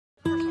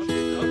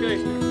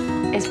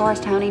As far as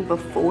Tony,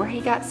 before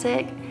he got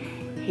sick,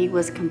 he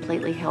was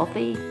completely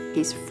healthy.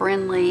 He's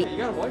friendly.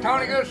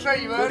 Tony, good to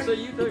see you, buddy. Good to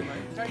see you too,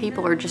 man.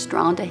 People are just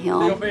drawn to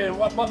him.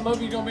 What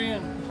movie you gonna be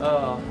in?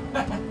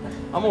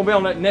 I'm gonna be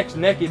on that next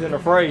Naked and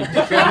Afraid. He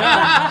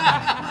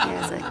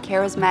has a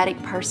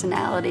charismatic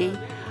personality,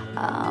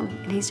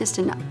 and he's just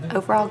an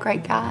overall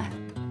great guy.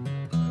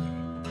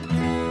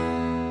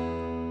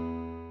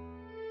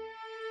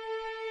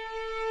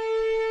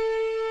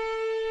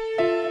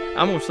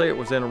 I'm gonna say it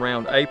was in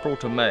around April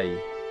to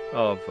May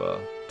of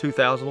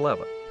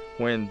 2011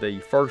 when the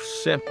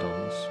first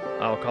symptoms,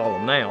 I'll call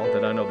them now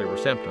that I know they were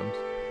symptoms,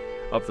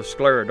 of the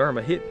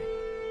scleroderma hit me.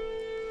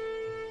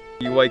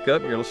 You wake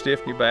up, you're a little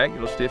stiff in your back, you're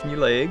a little stiff in your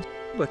legs,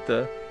 but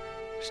the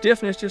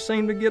stiffness just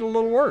seemed to get a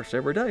little worse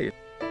every day.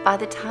 By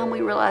the time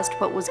we realized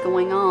what was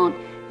going on,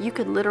 you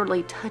could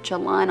literally touch a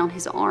line on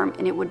his arm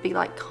and it would be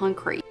like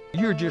concrete.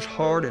 You're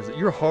hard as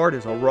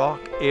a rock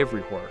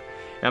everywhere.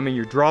 I mean,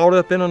 you're drawn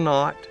up in a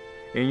knot,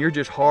 and you're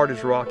just hard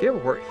as a rock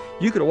everywhere.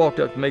 You could have walked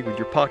up to me with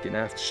your pocket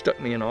knife, stuck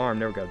me in the arm,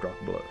 never got a drop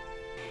of blood.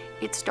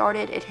 It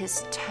started at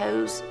his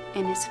toes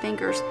and his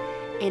fingers,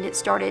 and it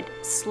started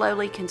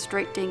slowly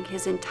constricting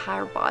his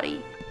entire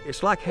body.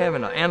 It's like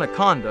having an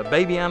anaconda,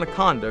 baby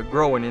anaconda,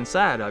 growing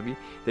inside of you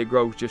that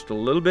grows just a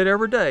little bit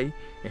every day,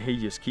 and he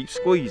just keeps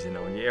squeezing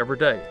on you every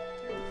day.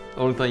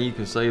 The only thing you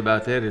can say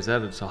about that is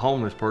that it's a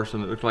homeless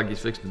person that looks like he's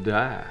fixing to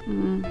die.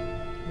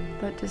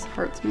 That just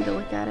hurts me to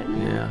look at it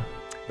now. Yeah.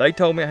 They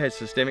told me I had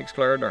systemic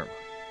scleroderma.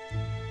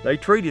 They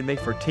treated me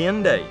for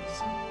 10 days.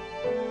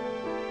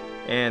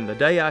 And the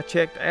day I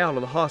checked out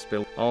of the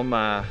hospital, on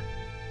my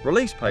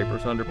release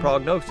papers under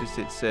prognosis,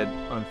 it said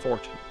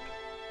unfortunate.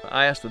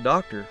 I asked the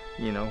doctor,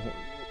 you know,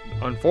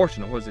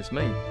 unfortunate, what does this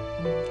mean?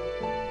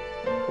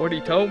 What he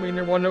told me,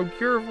 there wasn't no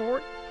cure for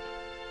it.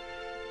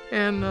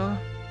 And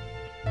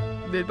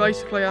that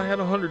basically I had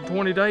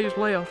 120 days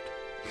left.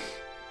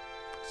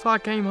 So I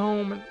came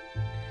home, and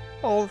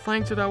all the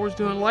things that I was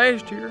doing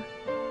last year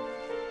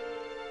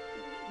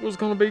was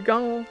gonna be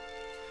gone.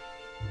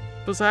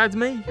 Besides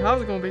me, I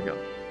was gonna be gone.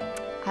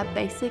 I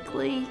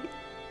basically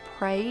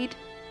prayed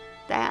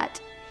that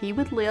he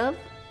would live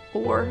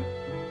or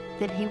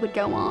that he would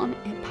go on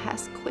and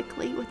pass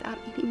quickly without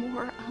any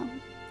more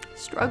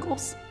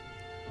struggles.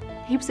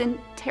 He was in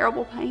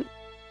terrible pain.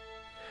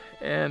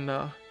 And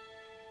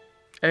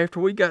after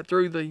we got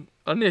through the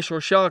initial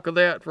shock of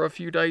that for a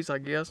few days, I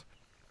guess,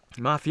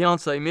 my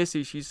fiance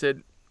Missy, she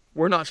said,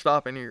 "We're not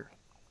stopping here."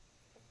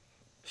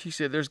 She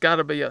said, "There's got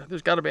to be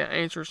an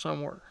answer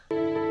somewhere."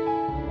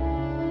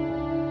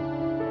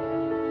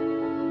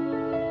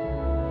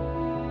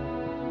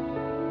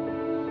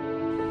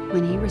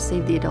 When he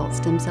received the adult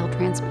stem cell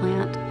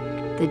transplant,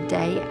 the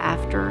day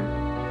after,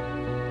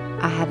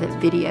 I have it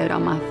videoed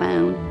on my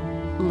phone.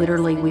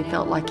 Literally, we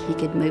felt like he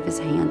could move his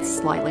hands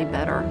slightly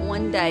better.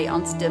 One day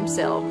on stem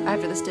cell,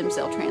 after the stem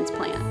cell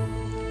transplant.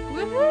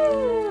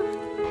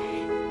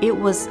 Woohoo! It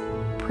was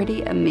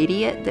pretty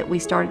immediate that we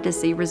started to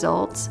see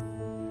results.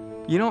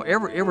 You know,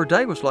 every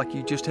day was like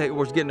you just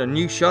was getting a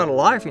new shot of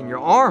life in your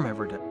arm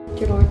every day.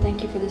 Dear Lord,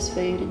 thank you for this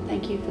food, and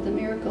thank you for the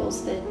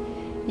miracles that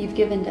you've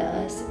given to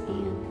us.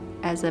 And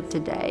as of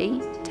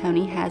today,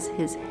 Tony has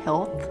his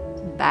health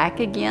back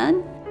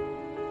again.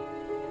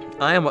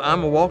 I'm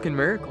a walking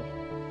miracle.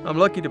 I'm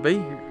lucky to be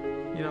here.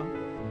 You know,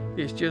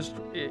 it's just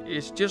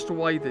the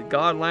way that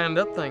God lined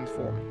up things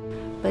for me.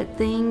 But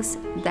things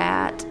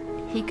that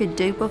he could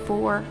do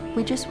before,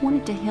 we just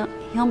wanted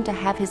him to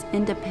have his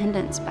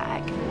independence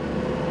back.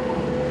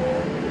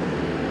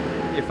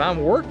 If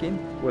I'm working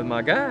with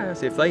my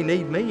guys, if they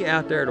need me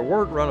out there to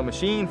work, run a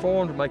machine for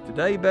them to make the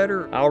day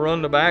better, I'll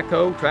run the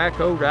backhoe, track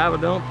hoe, drive a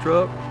dump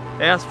truck,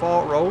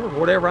 asphalt roller,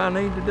 whatever I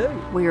need to do.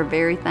 We are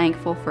very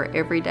thankful for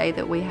every day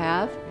that we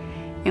have,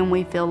 and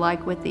we feel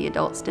like with the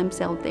adult stem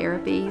cell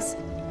therapies,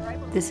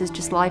 this is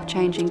just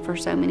life-changing for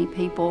so many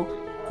people.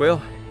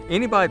 Well,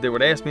 anybody that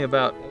would ask me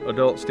about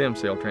adult stem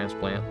cell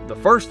transplant, the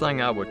first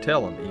thing I would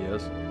tell them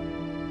is,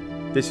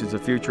 this is the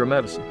future of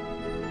medicine.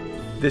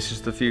 This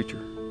is the future.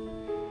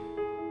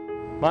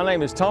 My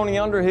name is Tony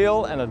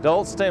Underhill, and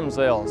adult stem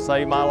cells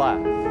saved my life.